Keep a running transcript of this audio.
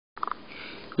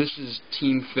This is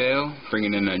Team Fail,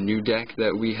 bringing in a new deck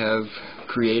that we have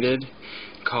created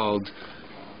called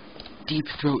Deep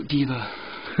Throat Diva.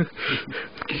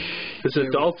 There's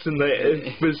adults in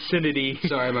the vicinity.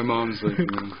 Sorry, my mom's like,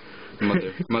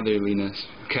 motherliness.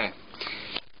 Okay.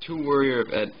 2 Warrior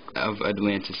of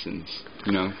Atlantisans.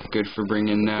 You know, good for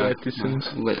bringing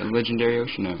legendary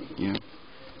ocean out. You know,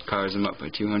 powers them up by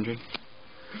 200.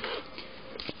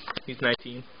 He's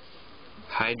 19.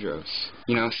 Hydros.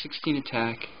 You know, 16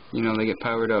 attack. You know, they get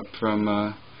powered up from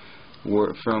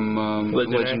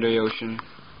legendary ocean.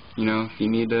 You know, if you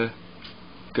need a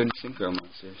good synchro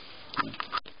monster.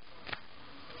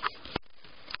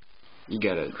 You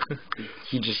get it.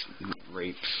 He just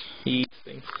rapes. He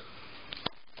thinks.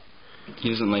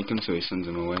 He doesn't like him, so he sends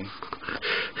him away.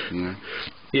 You know?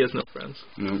 He has no friends.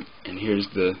 No. And here's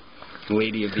the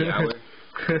lady of the hour.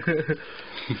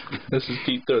 This is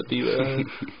Deep Throat Diva.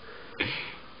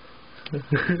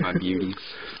 My beauties.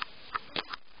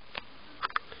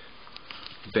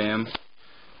 Bam.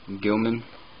 Gilman.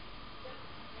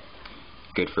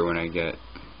 Good for when I get,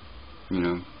 you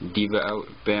know, Diva out.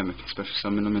 Bam, I can special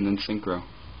summon them and then synchro.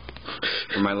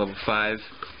 For my level 5.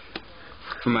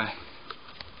 For my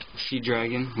Sea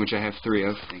Dragon, which I have 3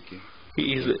 of. Thank you.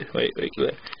 He's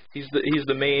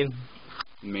the main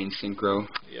synchro.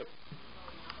 Yep.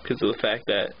 Because of the fact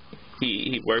that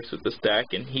he works with this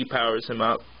deck and he powers him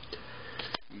up.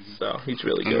 So he's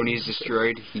really good. And when he's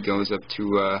destroyed, he goes up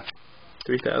to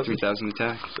 3,000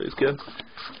 attack. So he's good.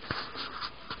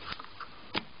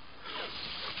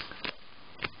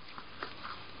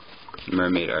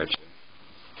 Mermaid Archer.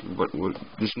 What?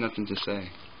 There's nothing to say.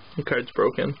 The card's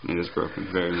broken. It is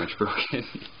broken. Very much broken.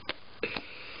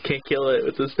 Can't kill it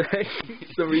with this deck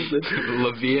for some reason.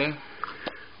 Lavia.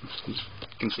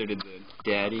 Considered the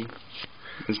daddy,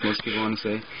 as most people want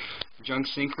to say. Junk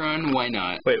Synchron, why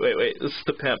not? Wait. This is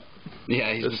the pimp.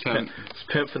 Yeah, he's the pimp. It's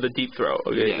pimp for the deep throat.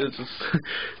 Okay. Yeah. This is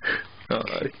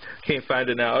I can't find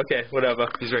it now. Okay, whatever.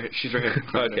 She's right here.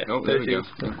 Okay. Oh, there we go.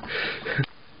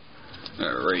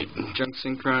 Alright. Junk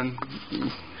Synchron.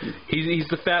 He's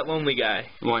the fat, lonely guy.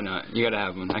 Why not? You gotta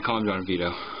have one. I call him Don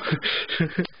Vito.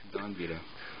 Don Vito.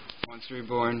 Monster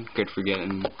Reborn, good for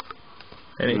getting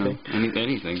anything. You know,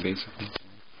 anything, basically.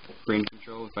 Brain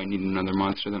control if I need another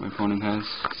monster that my opponent has.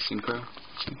 Synchro.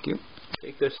 Thank you.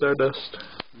 Take their Stardust.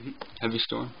 Heavy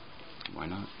Storm. Why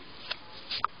not?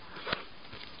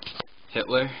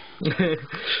 Hitler.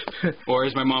 Or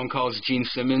as my mom calls Gene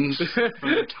Simmons from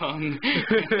the tongue.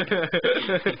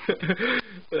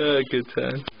 Good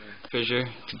time. Fissure.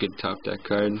 It's a good top deck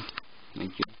card.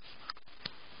 Thank you.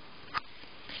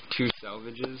 2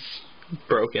 Salvages.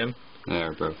 Broken. They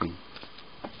are broken.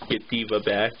 Get Diva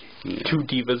back. Yeah. 2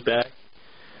 Divas back.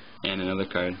 And another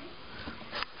card.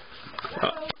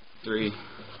 3.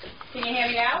 Can you hear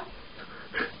me now?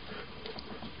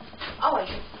 Oh, I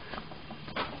can.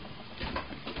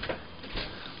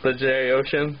 Legendary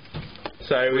Ocean.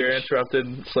 Sorry, we were interrupted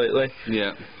slightly.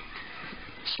 Yeah.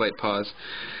 Slight pause.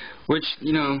 Which,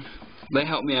 you know, they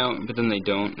help me out, but then they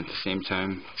don't at the same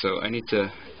time. So I need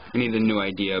a new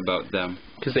idea about them.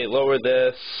 Because they lower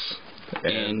this,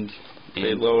 and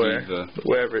they lower Diva.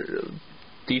 wherever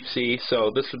Deep Sea.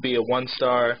 So this would be a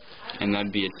 1-star. And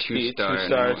that'd be a 2-star.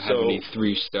 And I don't have any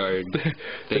 3-starred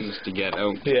things to get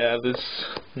out. Yeah, there's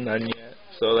none yet.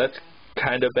 So that's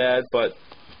kind of bad, but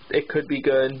it could be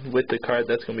good with the card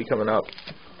that's going to be coming up.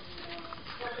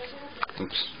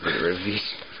 Oops, get rid of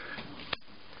these.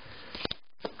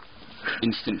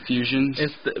 Instant fusions.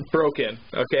 Broken,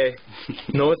 okay?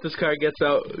 Know what this card gets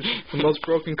out? The most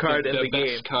broken card in the game.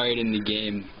 The best card in the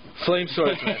game. Flame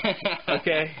Swordsman,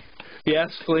 okay?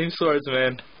 Yes, Flame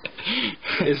Swordsman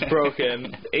is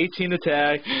broken. 18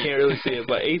 attack, can't really see it,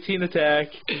 but 18 attack,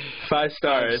 5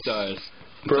 stars. 5 stars.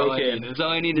 Broken. That's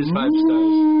all I need is 5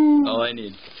 stars. All I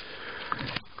need.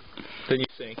 Then you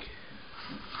sink.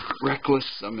 Reckless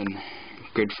Summon.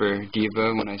 Good for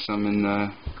Diva when I summon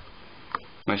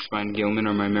my Spine Gilman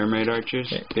or my Mermaid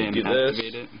Archers. Okay, Bam,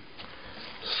 activate it.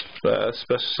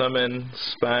 Special summon,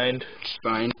 Spined.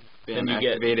 Spine. Bam, you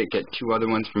activate it. Get 2 other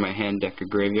ones from my hand deck or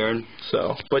graveyard.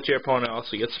 So, but your opponent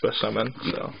also gets special summon.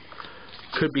 So,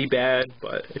 could be bad,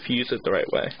 but if you use it the right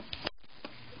way.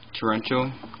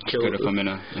 Torrential. Good if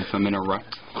I'm in a rut.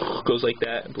 Goes like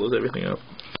that and blows everything up.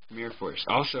 Mirror Force.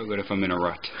 Also good if I'm in a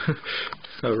rut.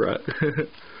 A rut.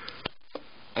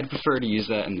 I'd prefer to use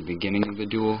that in the beginning of the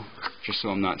duel, just so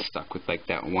I'm not stuck with like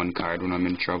that one card when I'm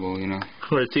in trouble, you know.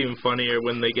 Or it's even funnier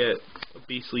when they get a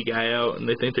beastly guy out and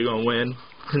they think they're gonna win,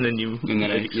 and then you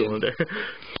cylinder.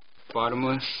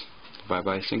 Bottomless. Bye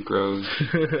bye synchros.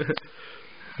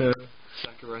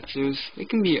 Sakuretsus. It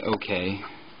can be okay.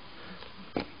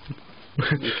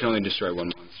 You can only destroy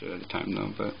one monster at a time,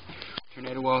 though. But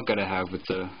Tornado Wall, gotta have with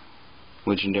the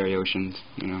Legendary Oceans.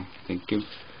 You know, thank you.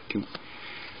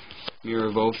 Mirror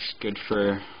of Oaths, good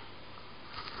for,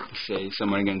 say,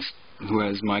 someone against who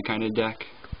has my kind of deck.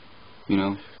 You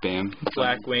know, bam.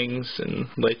 Black Wings and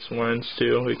Light Sworns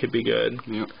too. It could be good.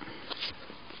 Yep.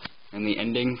 And the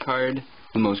ending card,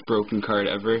 the most broken card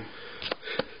ever.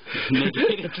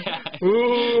 Negate attack.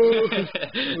 Ooh,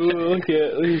 look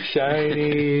at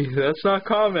shiny. That's not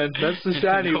common. That's the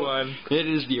shiny one. It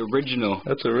is the original.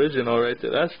 That's original right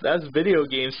there. That's video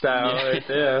game style right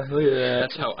there. Look at that.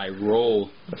 That's how I roll.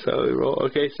 That's how we roll.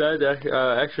 Okay, side deck,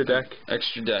 extra deck.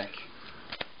 Extra deck.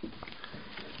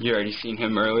 You already seen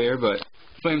him earlier, but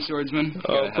Flame Swordsman.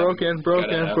 Oh, broken.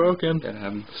 Gotta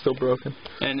have him. Still broken.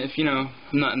 And if, you know,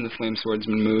 I'm not in the Flame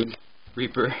Swordsman mood,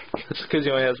 Reaper. It's because he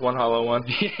only has one hollow one.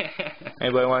 Yeah.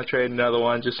 Anybody want to trade another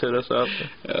one, just hit us up.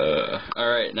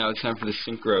 Alright, now it's time for the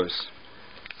Synchros.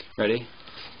 Ready?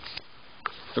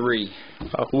 3.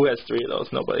 Oh, who has 3 of those?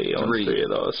 Nobody owns 3 of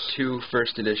those. 2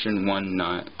 first edition, 1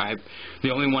 not.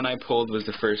 The only one I pulled was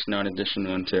the first non-edition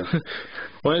one, too.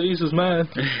 One of these is mine.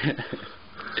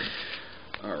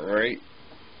 Alright.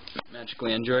 Magical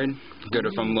Android. Good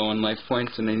if I'm low on life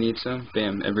points and I need some.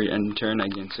 Bam, every end turn I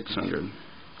gain 600.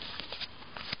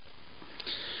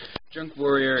 Junk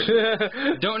Warrior.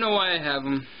 Don't know why I have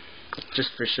him.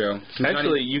 Just for show.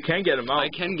 Actually, you can get him out. I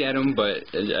can get him, but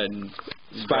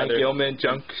Spine Gilman,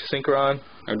 Junk Synchron.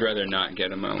 I'd rather not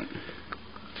get him out.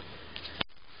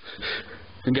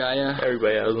 Gaia.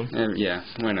 Everybody has them. Yeah,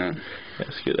 why not?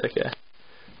 Let's get that guy.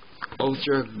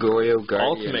 Ultra Goyo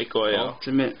Guardian. Ultimate Goyo.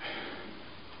 Ultimate.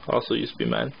 Also used to be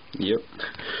mine. Yep.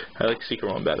 I like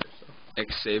Secret one better. So.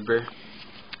 X-Saber.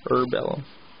 Urbellum.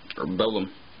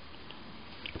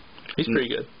 He's pretty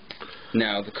good.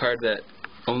 Now, the card that...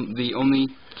 the only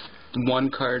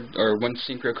one card, or one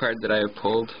Synchro card that I have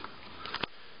pulled,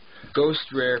 Ghost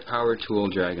Rare Power Tool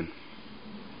Dragon.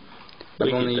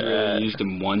 I've only really used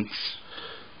him once,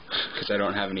 because I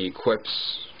don't have any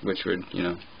equips, which would, you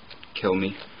know, kill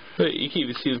me. Wait, you can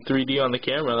even see the 3D on the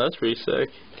camera. That's pretty sick.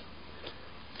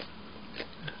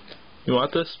 You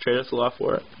want this? Trade us a lot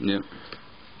for it. Yep.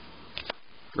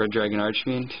 Red Dragon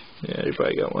Archfiend. Yeah, you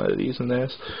probably got one of these in there.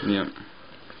 Yep.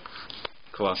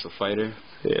 Colossal Fighter.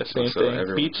 Yeah, same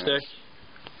thing. Beach deck.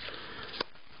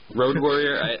 Road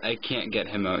Warrior, I can't get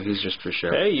him out. He's just for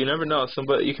show. Hey, you never know.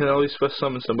 You can always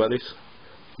summon somebody's.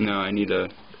 No, I need a...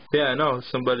 Yeah, I know.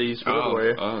 Somebody's Road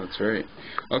Warrior. Oh, that's right.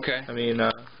 Okay. I mean,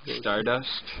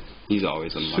 Stardust. He's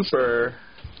always on my Super.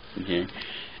 In here.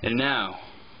 And now,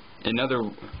 another...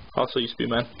 Also used to be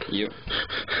mine. Yep.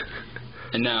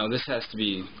 And now, this has to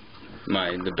be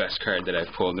the best card that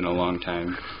I've pulled in a long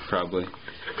time, probably.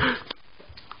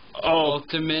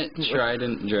 Ultimate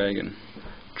Trident Dragon.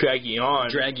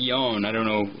 Dragion. I don't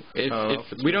know.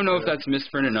 If we don't know if that's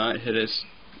misprint or not, hit us.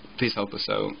 Please help us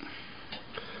out.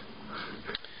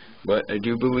 But I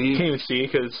do believe... Can't even see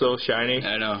because it's so shiny.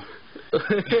 I know.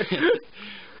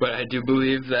 But I do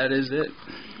believe that is it.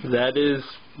 That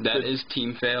is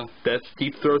Team Fail. That's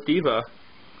Deep Throat Diva.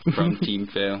 From Team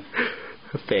Fail.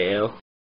 Fail.